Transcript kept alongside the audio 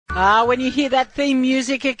When you hear that theme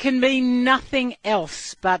music, it can be nothing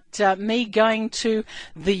else but me going to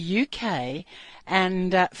the UK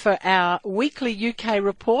and for our weekly UK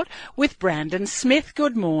report with Brandon Smith.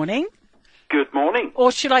 Good morning. Good morning.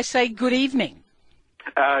 Or should I say good evening?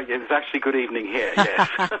 Yeah, it's actually good evening here, yes.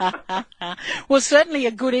 Well, certainly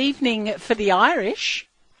a good evening for the Irish.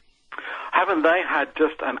 Haven't they had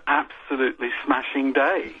just an absolutely smashing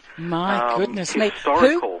day? My goodness me.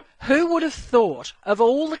 Historical. Who would have thought, of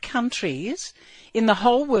all the countries in the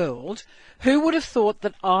whole world, who would have thought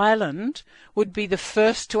that Ireland would be the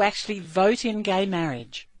first to actually vote in gay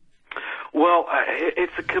marriage? Well,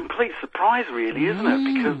 it's a complete surprise, really, isn't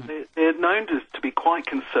it? Because they're known to be quite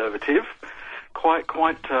conservative, quite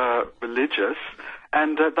religious,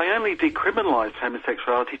 and they only decriminalised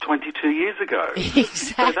homosexuality 22 years ago. Exactly.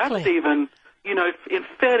 So that's even, in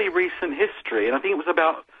fairly recent history, and I think it was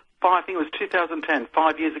 2010,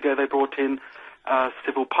 5 years ago they brought in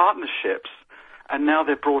civil partnerships, and now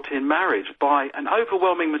they've brought in marriage by an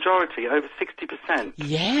overwhelming majority, over 60%.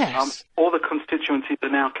 Yes. All the constituencies are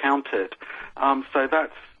now counted. So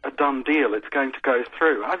that's a done deal. It's going to go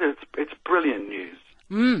through. It's brilliant news.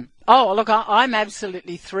 Oh, look, I'm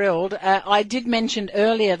absolutely thrilled. I did mention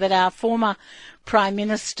earlier that our former Prime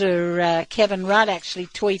Minister, Kevin Rudd, actually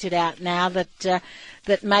tweeted out now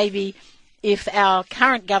that maybe if our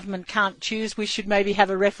current government can't choose, we should maybe have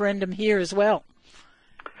a referendum here as well.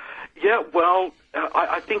 Yeah, well,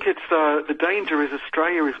 I think it's the danger is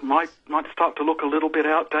Australia might start to look a little bit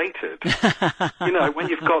outdated. When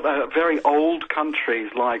you've got very old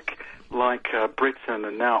countries like Britain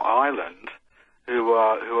and now Ireland who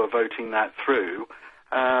are voting that through,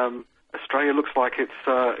 Australia looks like it's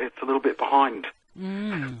a little bit behind.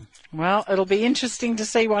 Well, it'll be interesting to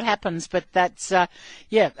see what happens, but that's,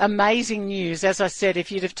 amazing news. As I said,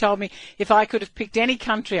 if you'd have told me, if I could have picked any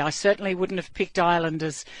country, I certainly wouldn't have picked Ireland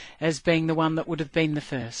as being the one that would have been the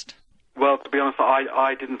first. Well, to be honest,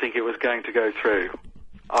 I didn't think it was going to go through.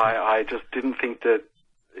 I just didn't think that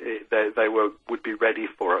they would be ready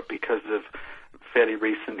for it because of fairly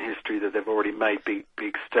recent history that they've already made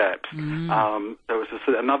big steps. There was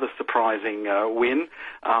another surprising win,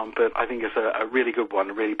 but I think it's a really good one,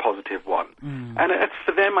 a really positive one. And it's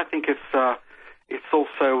for them. I think it's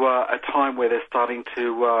also a time where they're starting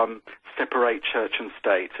to separate church and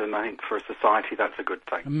state, and I think for a society that's a good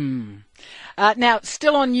thing. Now,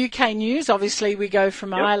 still on UK news, obviously we go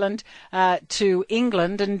from Ireland to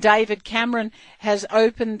England, and David Cameron has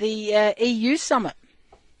opened the EU summit.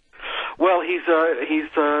 Well, he's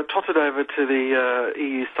trotted over to the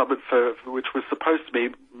EU summit which was supposed to be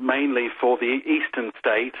mainly for the eastern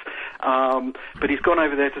states, but he's gone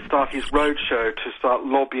over there to start his roadshow to start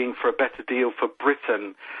lobbying for a better deal for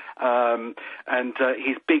Britain. And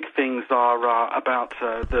his big things are about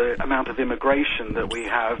the amount of immigration that we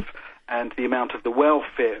have and the amount of the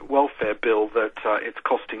welfare bill that it's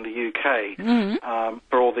costing the UK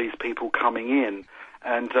for all these people coming in.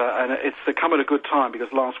 And it's come at a good time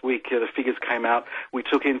because last week the figures came out. We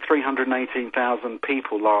took in 318,000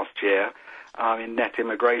 people last year in net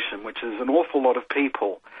immigration, which is an awful lot of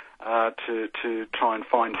people to try and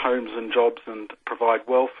find homes and jobs and provide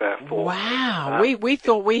welfare for. Wow, we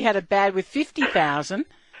thought we had it bad with 50,000.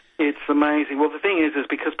 It's amazing. Well, the thing is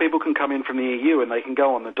because people can come in from the EU and they can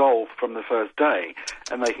go on the dole from the first day,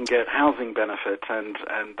 and they can get housing benefits and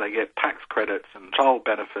they get tax credits and child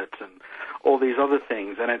benefits and all these other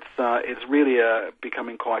things, and it's really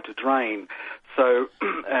becoming quite a drain. So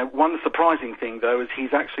one surprising thing, though, is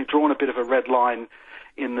he's actually drawn a bit of a red line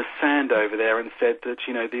in the sand over there and said that,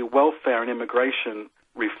 the welfare and immigration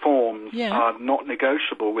reforms are not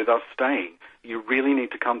negotiable with us staying. You really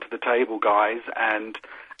need to come to the table, guys, and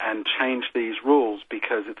change these rules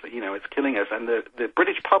because it's killing us. And the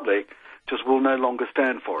British public just will no longer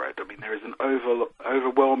stand for it. I mean, there is an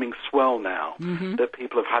overwhelming swell now that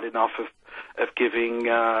people have had enough of giving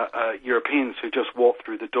Europeans who just walk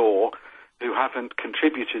through the door, who haven't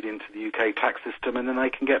contributed into the UK tax system, and then they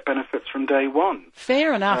can get benefits from day one.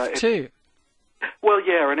 Fair enough, too. Well,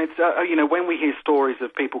 yeah, and it's, when we hear stories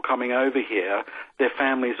of people coming over here, their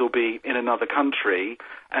families will be in another country,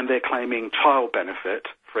 and they're claiming child benefit,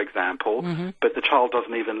 for example, but the child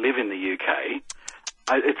doesn't even live in the UK.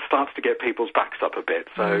 It starts to get people's backs up a bit.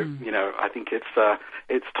 So, I think it's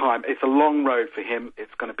time. It's a long road for him.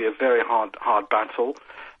 It's going to be a very hard battle.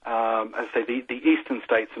 As I say, the eastern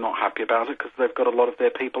states are not happy about it because they've got a lot of their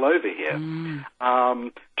people over here.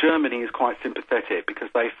 Germany is quite sympathetic because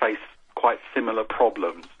they face quite similar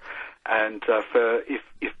problems. And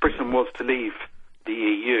if Britain was to leave the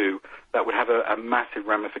EU, that would have a massive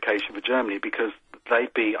ramification for Germany, because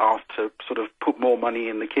they'd be asked to sort of put more money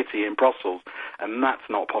in the kitty in Brussels, and that's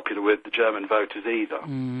not popular with the German voters either.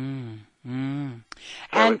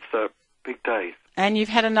 So it's big days. And you've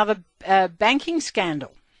had another banking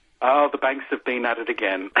scandal. Oh, the banks have been at it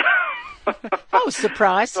again. Oh,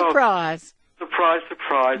 surprise, surprise. Surprise,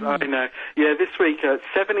 surprise, I know. Yeah, this week,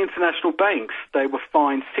 7 international banks, they were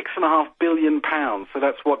fined £6.5 billion. So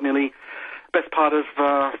that's what, nearly, best part of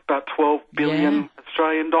about 12 billion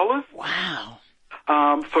Australian dollars. Wow.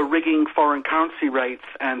 For rigging foreign currency rates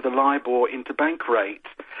and the Libor interbank rate.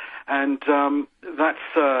 And that's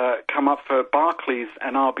come up for Barclays,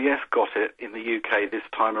 and RBS got it in the UK this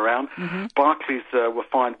time around. Barclays were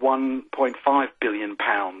fined £1.5 billion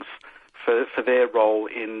for their role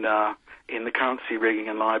in the currency rigging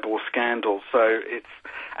and Libor scandal. So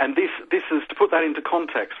this is, to put that into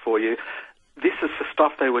context for you, this is the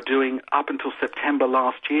stuff they were doing up until September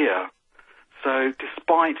last year. So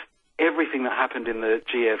despite everything that happened in the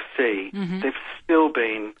GFC, they've still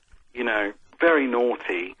been, very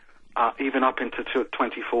naughty, even up into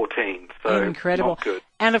 2014. So incredible. Not good.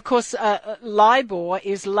 And of course, Libor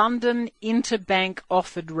is London Interbank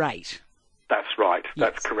Offered Rate. That's right.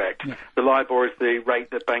 That's correct. Yeah. The Libor is the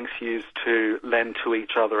rate that banks use to lend to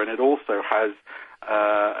each other, and it also has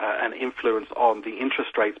an influence on the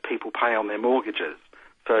interest rates people pay on their mortgages.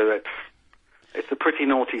 So it's a pretty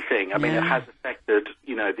naughty thing. I mean, it has affected,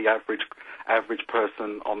 the average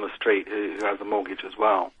person on the street who has a mortgage as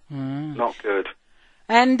well. Not good.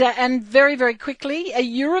 And very, very quickly,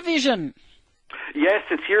 Eurovision. Yes,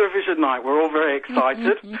 it's Eurovision night. We're all very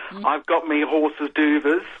excited. I've got me horses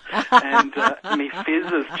duvers and me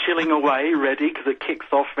fizzers chilling away, ready, because it kicks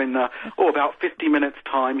off in about 50 minutes'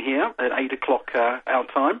 time here at 8 o'clock our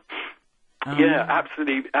time. Yeah,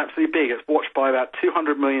 absolutely big. It's watched by about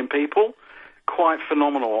 200 million people. Quite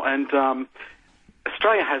phenomenal. And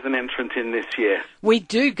Australia has an entrant in this year. We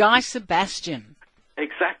do, Guy Sebastian.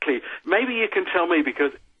 Exactly. Maybe you can tell me,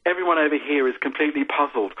 because everyone over here is completely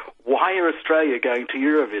puzzled. Why are Australia going to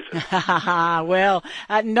Eurovision? Well,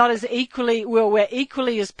 not as equally. Well, we're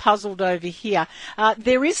equally as puzzled over here.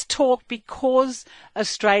 There is talk, because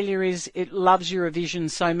Australia loves Eurovision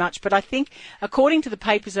so much, but I think, according to the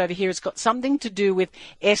papers over here, it's got something to do with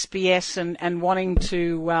SBS and wanting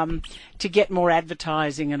to get more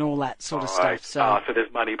advertising and all that sort of stuff. So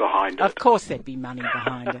there's money behind it. Of course, there'd be money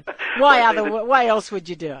behind it. Why else would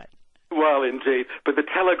you do it? Well, indeed. But the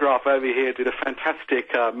Telegraph over here did a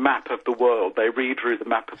fantastic map of the world. They redrew the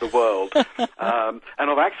map of the world. And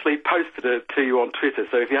I've actually posted it to you on Twitter.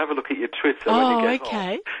 So if you have a look at your Twitter when you get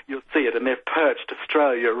on, you'll see it. And they've perched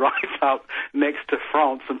Australia right up next to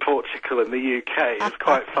France and Portugal and the UK. It's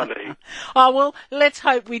quite funny. Oh, well, let's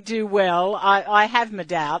hope we do well. I have my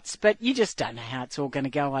doubts, but you just don't know how it's all going to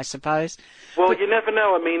go, I suppose. Well, you never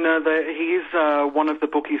know. I mean, he is one of the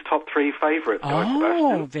bookies' top 3 favourites, Guy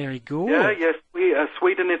Sebastian. Very good. Yeah, yes.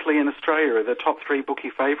 Sweden, Italy and Australia are the top 3 bookie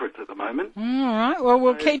favourites at the moment. All right. Well,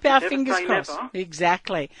 we'll keep our fingers crossed. Never.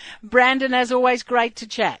 Exactly. Brandon, as always, great to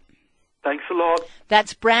chat. Thanks a lot.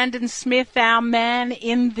 That's Brandon Smith, our man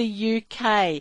in the UK.